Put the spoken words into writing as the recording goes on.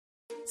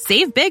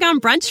Save big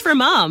on brunch for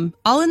mom,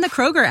 all in the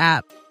Kroger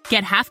app.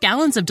 Get half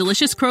gallons of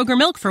delicious Kroger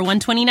milk for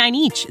 $1.29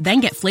 each.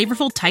 Then get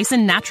flavorful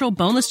Tyson natural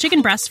boneless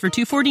chicken breasts for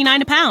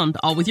 $2.49 a pound,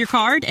 all with your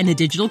card and a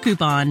digital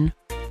coupon.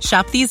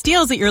 Shop these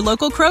deals at your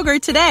local Kroger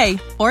today,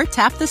 or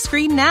tap the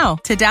screen now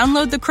to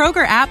download the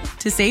Kroger app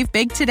to save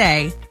big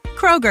today.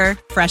 Kroger,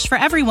 fresh for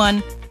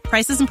everyone.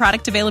 Prices and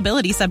product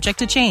availability subject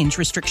to change.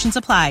 Restrictions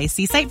apply.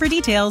 See site for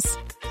details.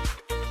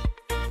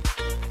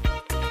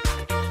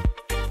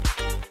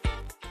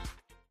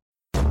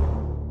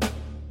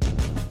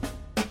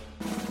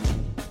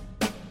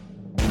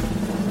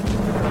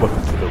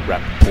 Welcome to the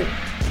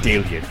Rappaport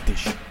Daily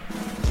Edition,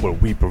 where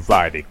we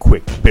provide a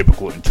quick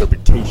biblical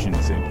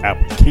interpretations and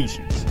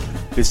applications.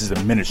 This is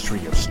a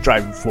ministry of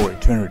striving for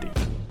eternity.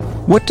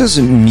 What does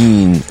it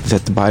mean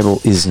that the Bible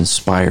is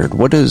inspired?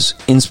 What does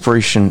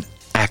inspiration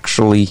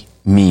actually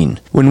mean?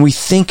 When we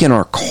think in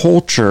our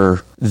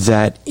culture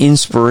that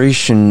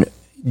inspiration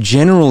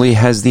generally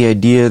has the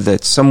idea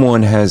that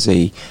someone has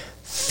a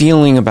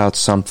feeling about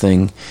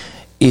something,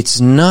 it's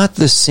not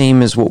the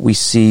same as what we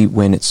see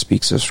when it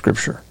speaks of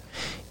Scripture.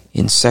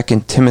 In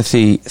 2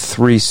 Timothy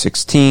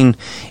 3:16,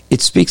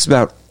 it speaks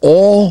about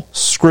all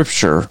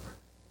Scripture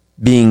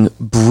being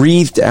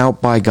breathed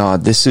out by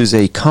God. This is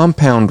a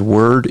compound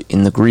word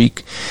in the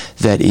Greek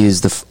that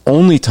is the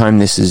only time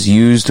this is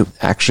used.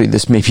 Actually,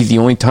 this may be the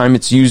only time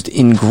it's used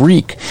in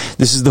Greek.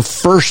 This is the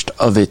first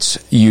of its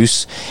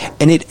use,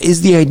 and it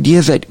is the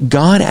idea that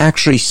God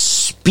actually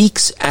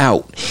speaks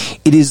out.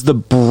 It is the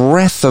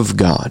breath of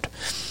God.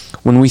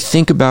 When we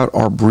think about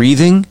our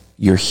breathing,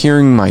 you're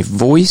hearing my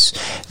voice.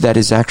 That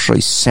is actually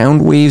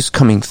sound waves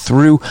coming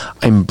through.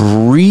 I'm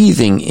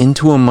breathing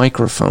into a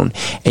microphone,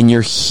 and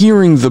you're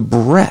hearing the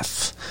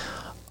breath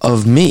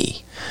of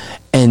me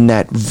and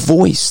that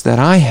voice that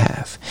I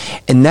have.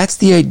 And that's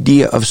the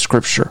idea of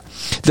Scripture,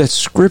 that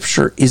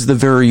Scripture is the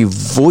very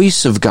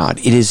voice of God.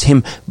 It is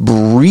Him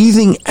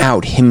breathing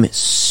out, Him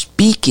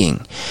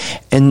speaking.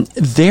 And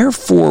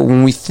therefore,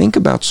 when we think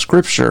about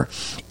Scripture,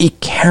 it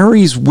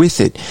carries with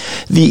it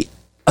the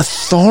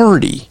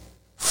authority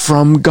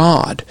from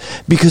God,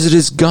 because it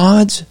is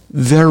God's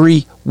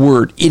very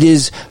word. It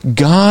is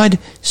God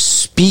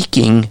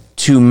speaking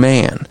to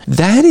man.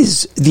 That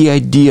is the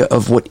idea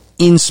of what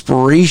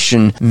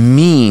inspiration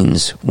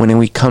means when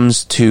it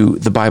comes to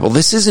the Bible.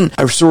 This isn't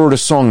I wrote a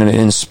song and it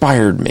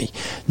inspired me.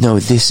 No,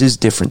 this is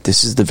different.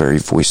 This is the very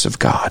voice of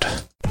God.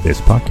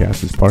 This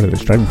podcast is part of the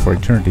Striving for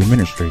Eternity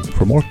ministry.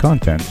 For more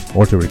content,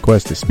 or to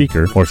request a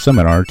speaker or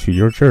seminar to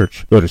your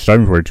church, go to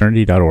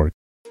strivingforeternity.org.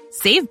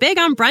 Save big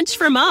on brunch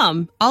for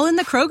mom, all in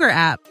the Kroger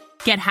app.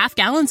 Get half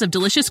gallons of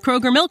delicious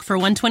Kroger milk for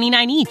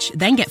 $1.29 each.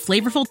 Then get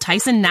flavorful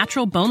Tyson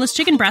natural boneless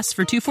chicken breasts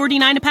for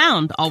 $2.49 a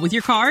pound, all with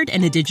your card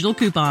and a digital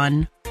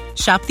coupon.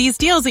 Shop these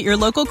deals at your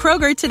local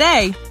Kroger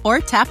today, or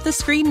tap the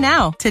screen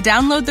now to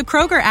download the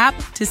Kroger app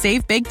to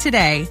save big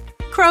today.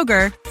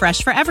 Kroger,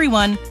 fresh for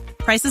everyone.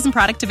 Prices and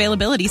product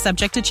availability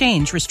subject to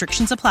change.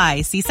 Restrictions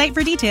apply. See site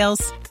for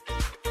details.